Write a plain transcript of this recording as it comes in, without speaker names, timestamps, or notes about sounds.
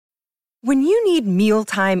When you need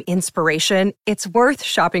mealtime inspiration, it's worth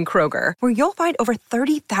shopping Kroger, where you'll find over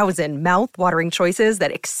 30,000 mouth-watering choices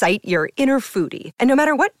that excite your inner foodie. And no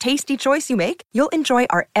matter what tasty choice you make, you'll enjoy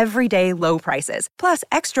our everyday low prices, plus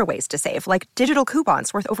extra ways to save, like digital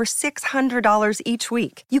coupons worth over $600 each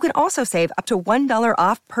week. You can also save up to $1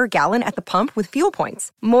 off per gallon at the pump with fuel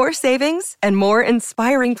points. More savings and more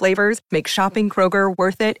inspiring flavors make shopping Kroger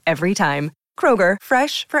worth it every time. Kroger,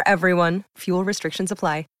 fresh for everyone. Fuel restrictions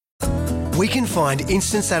apply. We can find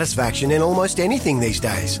instant satisfaction in almost anything these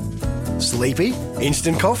days. Sleepy?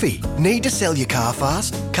 Instant coffee. Need to sell your car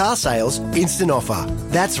fast? Car sales, instant offer.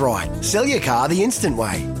 That's right. Sell your car the instant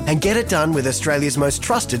way and get it done with Australia's most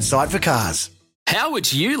trusted site for cars. How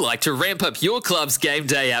would you like to ramp up your club's game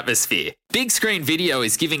day atmosphere? Big Screen Video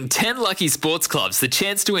is giving 10 lucky sports clubs the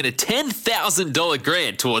chance to win a $10,000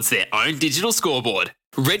 grant towards their own digital scoreboard.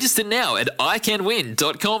 Register now at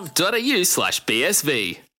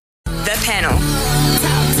iCanWin.com.au/BSV. The Panel.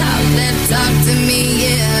 Talk to me,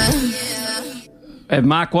 yeah. We have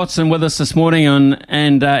Mark Watson with us this morning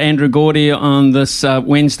and Andrew Gordy on this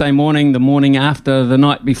Wednesday morning, the morning after the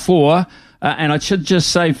night before. And I should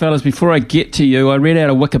just say, fellas, before I get to you, I read out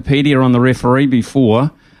a Wikipedia on the referee before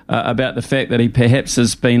about the fact that he perhaps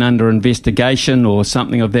has been under investigation or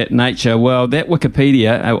something of that nature. Well, that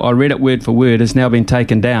Wikipedia, I read it word for word, has now been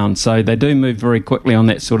taken down. So they do move very quickly on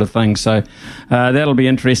that sort of thing. So that'll be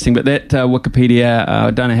interesting. But that Wikipedia,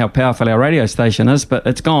 I don't know how powerful our radio station is, but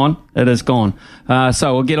it's gone. It is gone.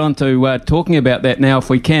 So we'll get on to talking about that now if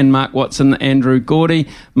we can. Mark Watson, Andrew Gordy.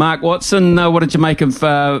 Mark Watson, what did you make of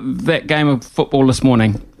that game of football this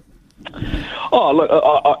morning? Oh, look,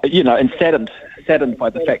 and saddened by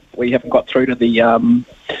the fact that we haven't got through to the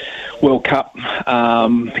World Cup.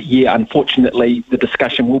 Unfortunately, the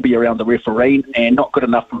discussion will be around the referee and not good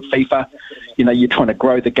enough from FIFA. You know, you're trying to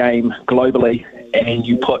grow the game globally and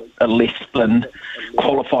you put a less than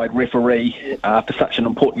qualified referee for such an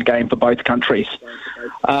important game for both countries.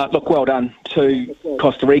 Look, well done to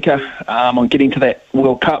Costa Rica on getting to that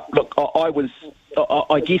World Cup. Look,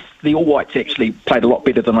 I guess the All Whites actually played a lot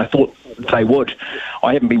better than I thought they would.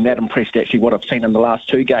 I haven't been that impressed, actually, what I've seen in the last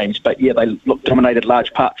two games. But, yeah, they dominated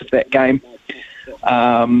large parts of that game.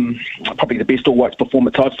 Probably the best All Whites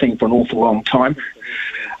performance I've seen for an awful long time.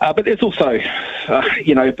 But there's also,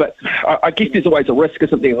 but I guess there's always a risk,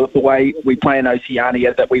 isn't there, with the way we play in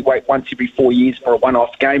Oceania, that we wait once every 4 years for a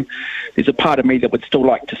one-off game. There's a part of me that would still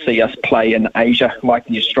like to see us play in Asia like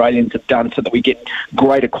the Australians have done so that we get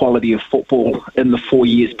greater quality of football in the 4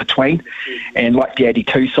 years between. And like the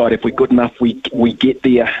 82 side, if we're good enough, we get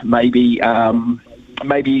there maybe on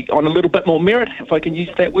a little bit more merit, if I can use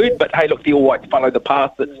that word. But, hey, look, the All Whites follow the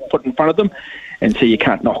path that's put in front of them, and so you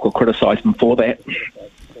can't knock or criticise them for that.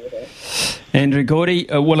 Andrew Gordy,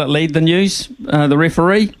 will it lead the news, the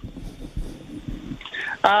referee?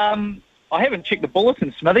 I haven't checked the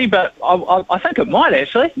bulletin, Smithy, but I think it might,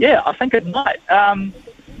 actually. Yeah, I think it might. And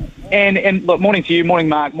look, morning to you, morning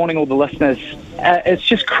Mark, morning all the listeners. It's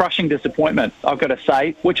just crushing disappointment, I've got to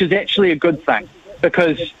say, which is actually a good thing,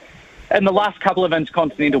 because in the last couple of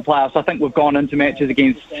intercontinental playoffs, I think we've gone into matches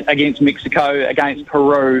against Mexico, against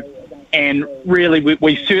Peru, and really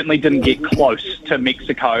we certainly didn't get close to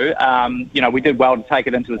Mexico. We did well to take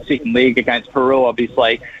it into the second leg against Peru,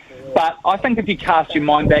 obviously. But I think if you cast your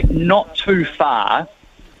mind back not too far,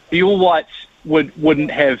 the All Whites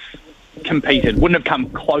wouldn't have competed, wouldn't have come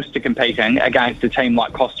close to competing against a team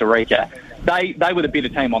like Costa Rica. They were the better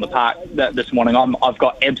team on the park this morning. I've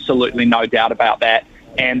got absolutely no doubt about that.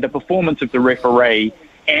 And the performance of the referee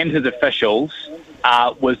and his officials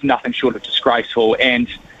was nothing short of disgraceful. And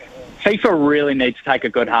FIFA really needs to take a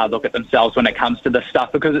good hard look at themselves when it comes to this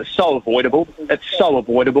stuff, because it's so avoidable. It's so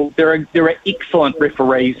avoidable. There are excellent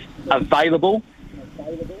referees available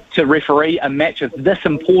to referee a match of this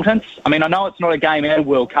importance. I mean, I know it's not a game at a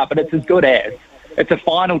World Cup, but it's as good as. It's a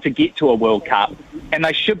final to get to a World Cup, and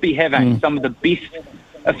they should be having some of the best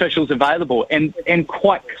officials available. And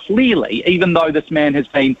quite clearly, even though this man has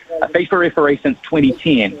been a FIFA referee since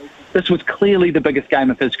 2010, this was clearly the biggest game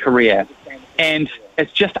of his career. And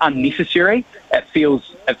it's just unnecessary. It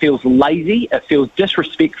feels lazy. It feels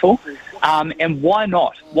disrespectful. And why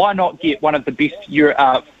not? Why not get one of the best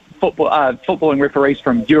footballing referees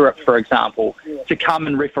from Europe, for example, to come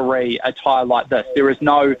and referee a tie like this? There is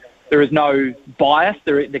no bias.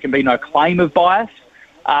 There can be no claim of bias.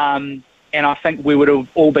 And I think we would have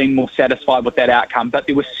all been more satisfied with that outcome. But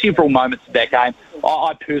there were several moments of that game.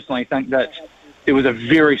 I personally think that there was a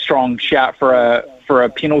very strong shout for a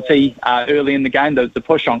penalty early in the game, the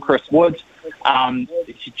push on Chris Woods. I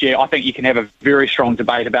think you can have a very strong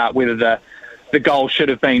debate about whether the the goal should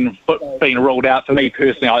have been ruled out. For me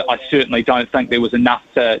personally, I certainly don't think there was enough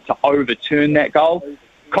to overturn that goal.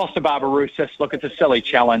 Costa Barbarouses, look, it's a silly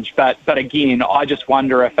challenge, but again, I just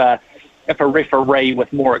wonder if a referee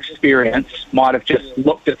with more experience might have just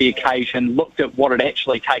looked at the occasion, looked at what had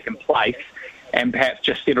actually taken place, and perhaps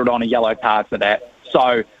just settled on a yellow card for that.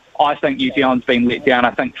 So I think New Zealand's been let down.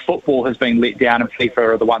 I think football has been let down, and FIFA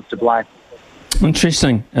are the ones to blame.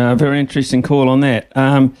 Interesting. Very interesting call on that.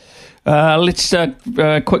 Let's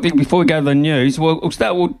quickly, before we go to the news, we'll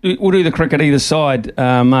start. We'll do the cricket either side.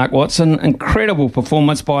 Mark Watson, incredible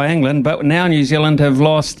performance by England, but now New Zealand have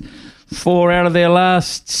lost 4 out of their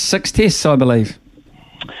last 6 tests, I believe.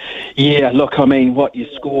 Yeah, look, I mean, you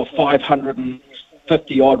score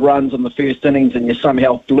 550-odd runs in the first innings and you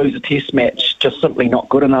somehow lose a test match, just simply not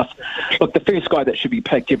good enough. Look, the first guy that should be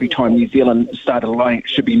picked every time New Zealand started a line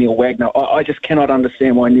should be Neil Wagner. I just cannot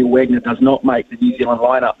understand why Neil Wagner does not make the New Zealand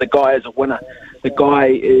lineup. The guy is a winner. The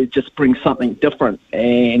guy just brings something different.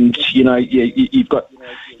 And, you've got...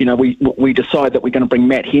 we decide that we're going to bring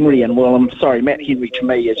Matt Henry in. Well, I'm sorry, Matt Henry to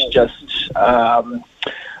me is just...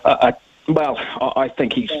 I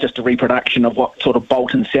think he's just a reproduction of what sort of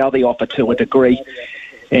Bolt and Southey offer to a degree.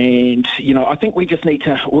 And, I think we just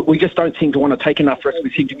don't seem to want to take enough risk.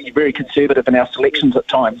 We seem to be very conservative in our selections at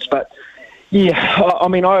times. But, yeah, I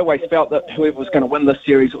mean, I always felt that whoever was going to win this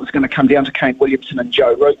series, it was going to come down to Kane Williamson and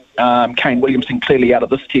Joe Root. Kane Williamson clearly out of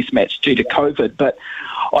this test match due to COVID. But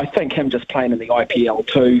I think him just playing in the IPL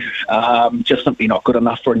too, just simply not good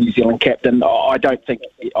enough for a New Zealand captain. I think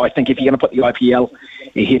if you're going to put the IPL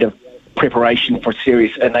ahead of preparation for a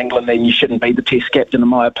series in England, then you shouldn't be the test captain, in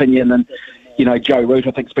my opinion. And Joe Root,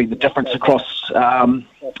 I think, has been the difference across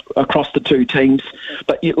the two teams.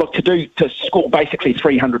 But look, to score basically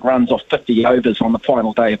 300 runs off 50 overs on the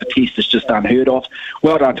final day of a test is just unheard of.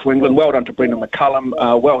 Well done to England, well done to Brendan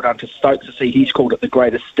McCullum, well done to Stokes. To see he's called it the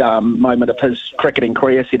greatest moment of his cricketing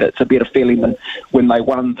career. Said it's a better feeling than when they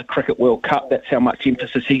won the Cricket World Cup. That's how much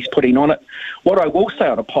emphasis he's putting on it. What I will say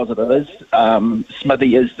on a positive is,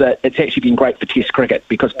 Smithy, is that it's actually been great for Test cricket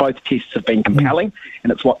because both tests have been compelling,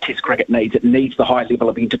 and it's what Test cricket needs. It needs the high level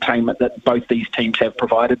of entertainment that both these teams have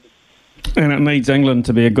provided. And it needs England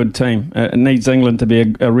to be a good team. It needs England to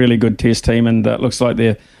be a really good Test team, and it looks like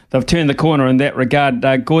they've turned the corner in that regard.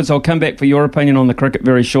 Gords, I'll come back for your opinion on the cricket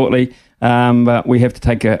very shortly, but we have to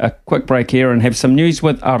take a quick break here and have some news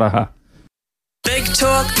with Araha. Big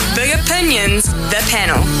talk, big opinions, the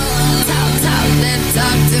panel.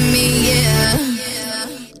 Talk to me, yeah.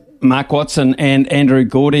 Mark Watson and Andrew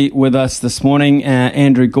Gordy with us this morning.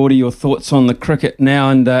 Andrew Gordy, your thoughts on the cricket now,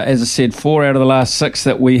 and as I said, 4 out of the last 6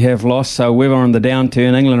 that we have lost, so we're on the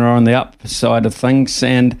downturn, England are on the upside of things,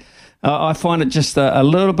 and I find it just a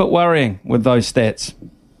little bit worrying with those stats.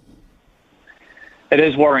 It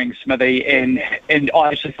is worrying, Smithy, and I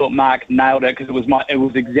actually thought Mark nailed it because it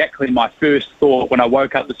was exactly my first thought when I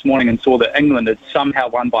woke up this morning and saw that England had somehow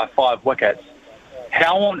won by 5 wickets.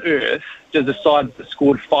 How on earth does a side that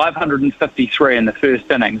scored 553 in the first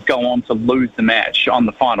innings go on to lose the match on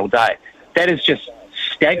the final day? That is just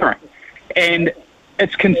staggering. And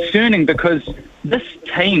it's concerning because this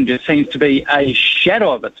team just seems to be a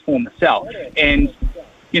shadow of its former self. And,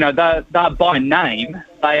 they're by name,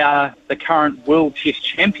 they are the current World Test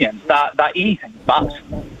champions. They're anything but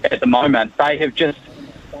at the moment. They have just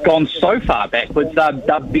gone so far backwards,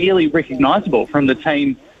 they're barely recognisable from the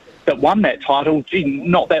team that won that title,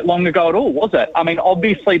 not that long ago at all, was it? I mean,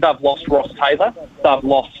 obviously they've lost Ross Taylor, they've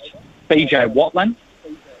lost BJ Watling.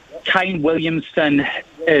 Kane Williamson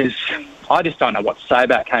I just don't know what to say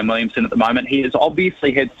about Kane Williamson at the moment. He has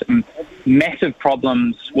obviously had some massive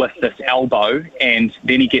problems with this elbow, and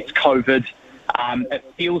then he gets COVID.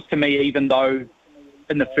 It feels to me, even though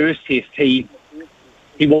in the first test he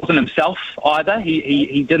wasn't himself either,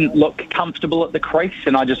 he didn't look comfortable at the crease,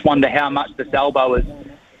 and I just wonder how much this elbow is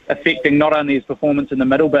affecting not only his performance in the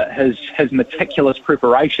middle, but his meticulous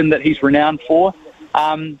preparation that he's renowned for.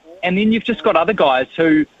 And then you've just got other guys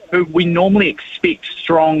who we normally expect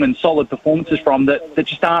strong and solid performances from that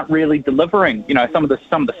just aren't really delivering. Some of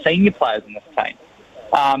the senior players in this team.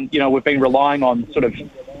 We've been relying on sort of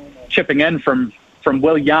chipping in from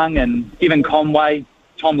Will Young and Evan Conway.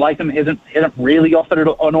 Tom Latham hasn't really offered an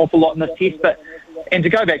awful lot in this test, and to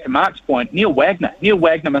go back to Mark's point, Neil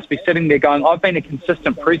Wagner must be sitting there going, I've been a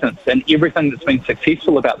consistent presence in everything that's been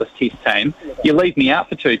successful about this test team. You leave me out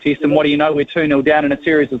for 2 tests, and what do you know, we're 2-0 down and a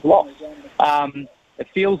series is lost. It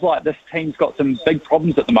feels like this team's got some big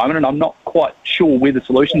problems at the moment, and I'm not quite sure where the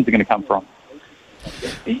solutions are going to come from.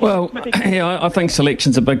 Well, yeah, I think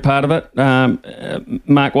selection's a big part of it.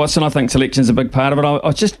 Mark Watson, I think selection's a big part of it. I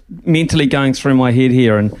was just mentally going through my head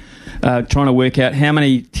here, and trying to work out how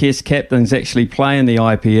many Test captains actually play in the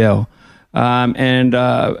IPL. And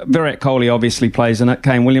Virat Kohli obviously plays in it,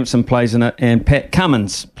 Kane Williamson plays in it, and Pat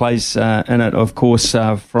Cummins plays in it, of course,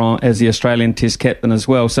 as the Australian Test captain as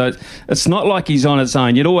well. So it's not like he's on his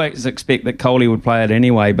own. You'd always expect that Kohli would play it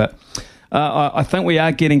anyway, but I think we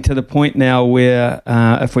are getting to the point now where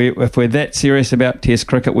if we're that serious about Test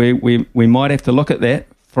cricket, we might have to look at that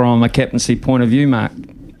from a captaincy point of view, Mark.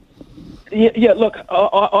 Yeah, look,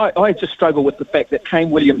 I just struggle with the fact that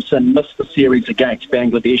Kane Williamson missed the series against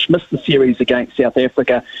Bangladesh, missed the series against South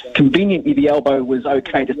Africa. Conveniently, the elbow was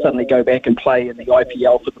okay to suddenly go back and play in the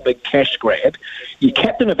IPL for the big cash grab. You're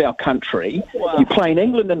captain of our country. You play in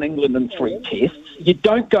England in 3 tests. You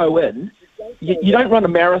don't go in. You don't run a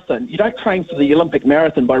marathon. You don't train for the Olympic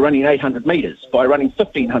marathon by running 800 metres, by running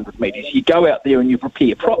 1,500 metres. You go out there and you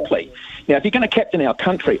prepare properly. Now, if you're going to captain our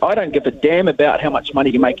country, I don't give a damn about how much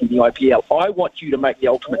money you make in the IPL. I want you to make the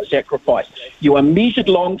ultimate sacrifice. You are measured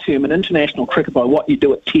long-term in international cricket by what you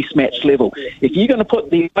do at Test match level. If you're going to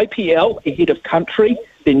put the IPL ahead of country,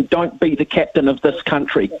 then don't be the captain of this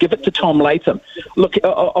country. Give it to Tom Latham. Look,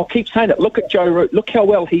 I'll keep saying it. Look at Joe Root. Look how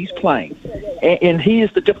well he's playing. And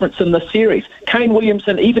here's the difference in this series. Kane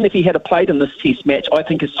Williamson, even if he had played in this Test match, I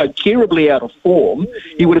think is so terribly out of form,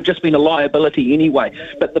 he would have just been a liability anyway.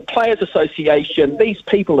 But the Players Association, these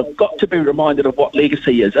people have got to be reminded of what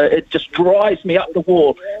legacy is. It just drives me up the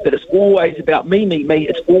wall that it's always about me.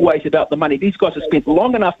 It's always about the money. These guys have spent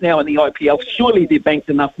long enough now in the IPL. Surely they've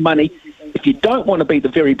banked enough money. If you don't want to be the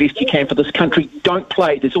very best you can for this country, don't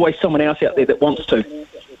play. There's always someone else out there that wants to.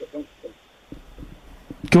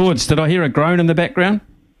 Gords, did I hear a groan in the background?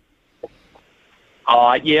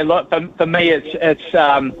 Yeah, look, for me, it's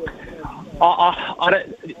I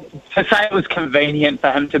don't, to say it was convenient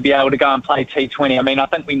for him to be able to go and play T20. I mean, I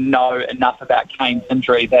think we know enough about Kane's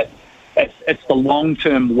injury that it's the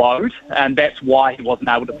long-term load, and that's why he wasn't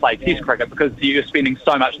able to play Test cricket, because you're spending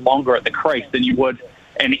so much longer at the crease than you would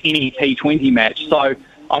in any T20 match. So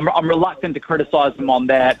I'm reluctant to criticise them on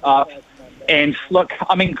that. And look,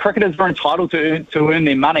 I mean, cricketers are entitled to earn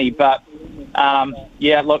their money, but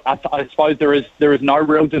yeah, look, I suppose there is no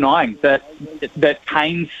real denying that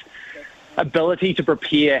Kane's ability to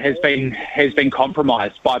prepare has been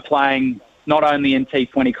compromised by playing not only in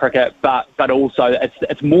T20 cricket, but also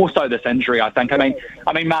it's more so this injury, I think. I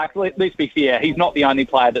mean, Mark, let's be fair. He's not the only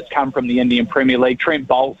player that's come from the Indian Premier League. Trent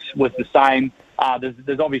Boult was the same.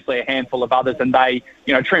 There's obviously a handful of others, and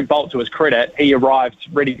Trent Boult, to his credit, he arrived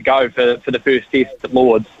ready to go for the first test at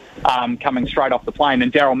Lords, coming straight off the plane.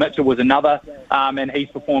 And Daryl Mitchell was another, and he's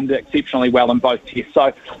performed exceptionally well in both tests.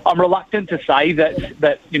 So I'm reluctant to say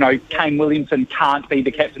that Kane Williamson can't be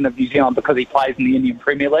the captain of New Zealand because he plays in the Indian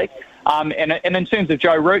Premier League. And in terms of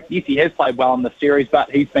Joe Root, yes, he has played well in this series, but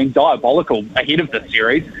he's been diabolical ahead of this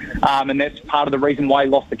series, and that's part of the reason why he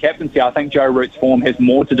lost the captaincy. I think Joe Root's form has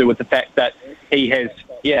more to do with the fact that he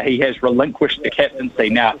has relinquished the captaincy.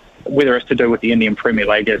 Now, whether it's to do with the Indian Premier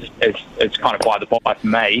League is kind of by the by for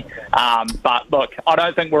me. But look, I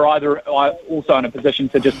don't think we're also in a position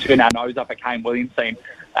to just turn our nose up at Kane Williamson.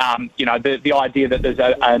 The idea that there's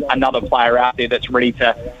another player out there that's ready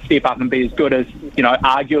to step up and be as good as,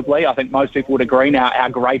 arguably, I think most people would agree now, our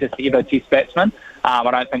greatest ever Test batsman. I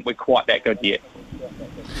don't think we're quite that good yet.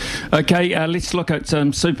 Okay, let's look at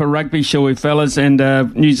some Super Rugby, shall we, fellas? And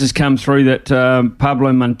news has come through that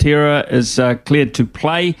Pablo Montero is cleared to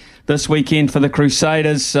play this weekend for the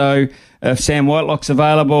Crusaders. So if Sam Whitelock's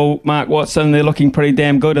available, Mark Watson, they're looking pretty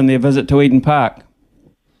damn good in their visit to Eden Park.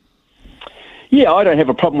 Yeah, I don't have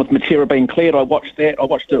a problem with Montero being cleared. I watched that. I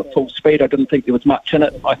watched it at full speed. I didn't think there was much in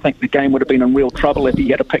it. I think the game would have been in real trouble if he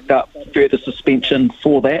had picked up further suspension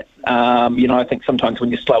for that. I think sometimes when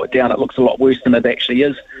you slow it down, it looks a lot worse than it actually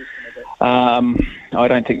is. I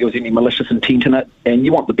don't think there was any malicious intent in it, and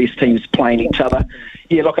you want the best teams playing each other.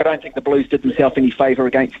 Yeah, look, I don't think the Blues did themselves any favour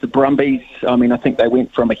against the Brumbies. I mean, I think they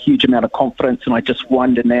went from a huge amount of confidence, and I just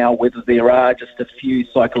wonder now whether there are just a few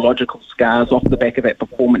psychological scars off the back of that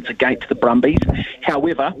performance against the Brumbies.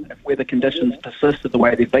 However, if weather conditions persist the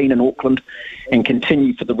way they've been in Auckland and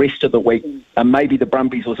continue for the rest of the week, maybe the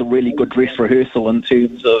Brumbies was a really good dress rehearsal in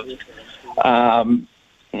terms of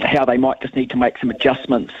how they might just need to make some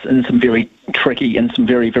adjustments in some very tricky and some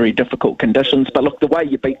very, very difficult conditions. But look, the way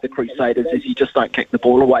you beat the Crusaders is you just don't kick the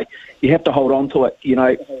ball away. You have to hold on to it,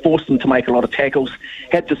 force them to make a lot of tackles.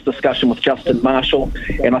 Had this discussion with Justin Marshall,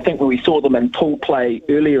 and I think when we saw them in pool play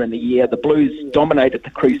earlier in the year, the Blues dominated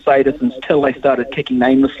the Crusaders until they started kicking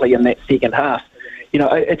aimlessly in that second half.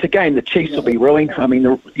 it's a game the Chiefs will be ruining. I mean,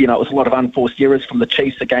 it was a lot of unforced errors from the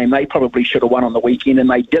Chiefs, a game they probably should have won on the weekend, and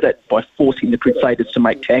they did it by forcing the Crusaders to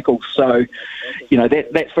make tackles. So,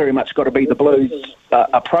 that's very much got to be the Blues'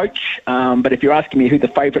 approach. But if you're asking me who the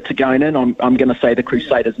favourites are going in, I'm going to say the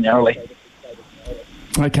Crusaders narrowly.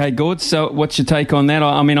 Okay, good. So what's your take on that?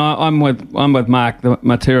 I mean, I'm with Mark, the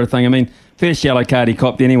Matera thing. I mean, first yellow card he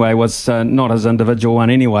copped anyway was not his individual one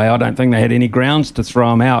anyway. I don't think they had any grounds to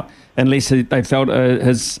throw him out unless they felt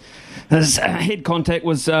his head contact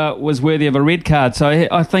was worthy of a red card. So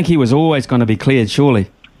I think he was always going to be cleared,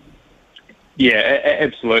 surely. Yeah,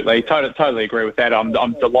 absolutely. Totally agree with that. I'm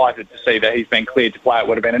delighted to see that he's been cleared to play. It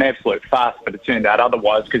would have been an absolute farce, but it turned out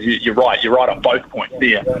otherwise, because you're right on both points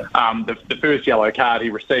there. The first yellow card he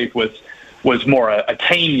received was more a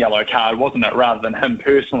team yellow card, wasn't it, rather than him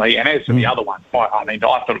personally. And as for the other one, I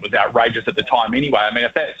thought it was outrageous at the time anyway. I mean,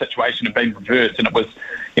 if that situation had been reversed and it was,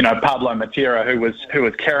 Pablo Matera who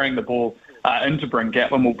was carrying the ball into Bryn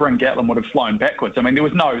Gatland, well, Bryn Gatland would have flown backwards. I mean, there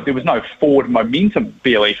was no forward momentum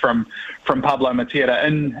barely from Pablo Matera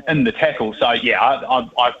in the tackle. So yeah,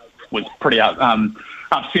 I was pretty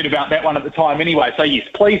upset about that one at the time anyway. So yes,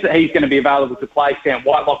 pleased that he's going to be available to play. Sam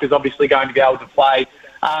Whitelock is obviously going to be able to play.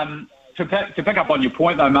 To pick up on your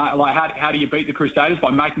point though, Mark, like how do you beat the Crusaders? By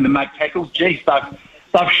making them make tackles? Geez,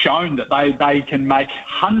 they've shown that they can make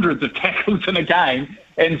hundreds of tackles in a game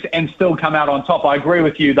and still come out on top. I agree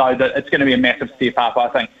with you though that it's going to be a massive step up. I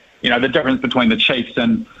think the difference between the Chiefs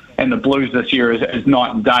and the Blues this year is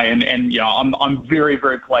night and day. And I'm very,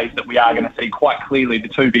 very pleased that we are going to see quite clearly the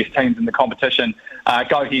two best teams in the competition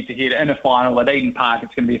go head to head in a final at Eden Park.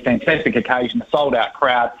 It's going to be a fantastic occasion, a sold out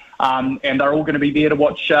crowd. And they're all going to be there to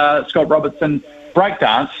watch Scott Robertson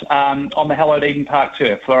breakdance on the hallowed Eden Park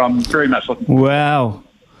turf. So I'm very much looking forward to that.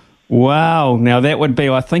 Wow. Now that would be,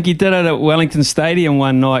 I think he did it at Wellington Stadium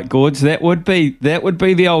one night, Gorge. That would be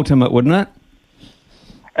the ultimate, wouldn't it?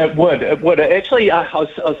 It would. Actually, I was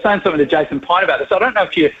saying something to Jason Pine about this. I don't know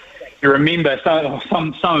if you remember,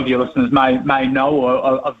 some of your listeners may know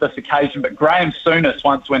of this occasion, but Graham Souness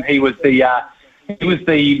once, when he was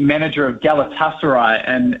the manager of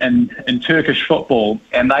Galatasaray in Turkish football,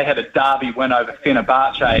 and they had a derby win over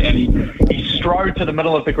Fenerbahce, and he strode to the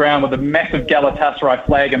middle of the ground with a massive Galatasaray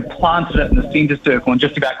flag and planted it in the centre circle and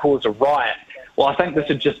just about caused a riot. Well, I think this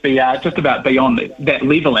would just be just about beyond that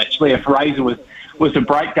level, actually. If Razor was to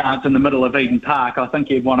breakdance in the middle of Eden Park, I think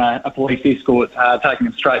he'd want a police escort taking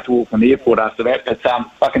him straight to Auckland Airport after that. But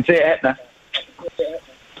I can see it happening.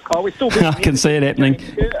 Oh, we're still I can see it happening.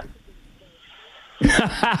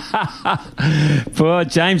 Poor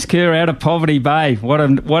James Kerr out of Poverty Bay. What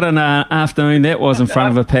an afternoon that was in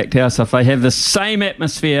front of a packed house. If they have the same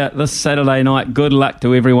atmosphere this Saturday night, good luck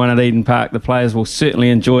to everyone at Eden Park. The players will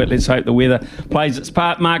certainly enjoy it. Let's hope the weather plays its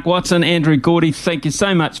part. Mark Watson, Andrew Gordy, thank you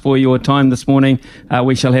so much for your time this morning.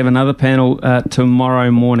 We shall have another panel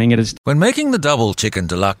tomorrow morning. It is. When making the double chicken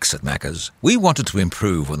deluxe at Macca's, we wanted to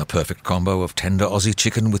improve on the perfect combo of tender Aussie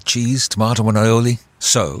chicken with cheese, tomato and aioli.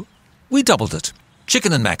 So we doubled it.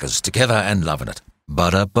 Chicken and Macca's, together and loving it.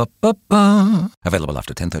 Ba-da-ba-ba-ba. Available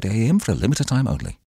after 10:30 a.m. for a limited time only.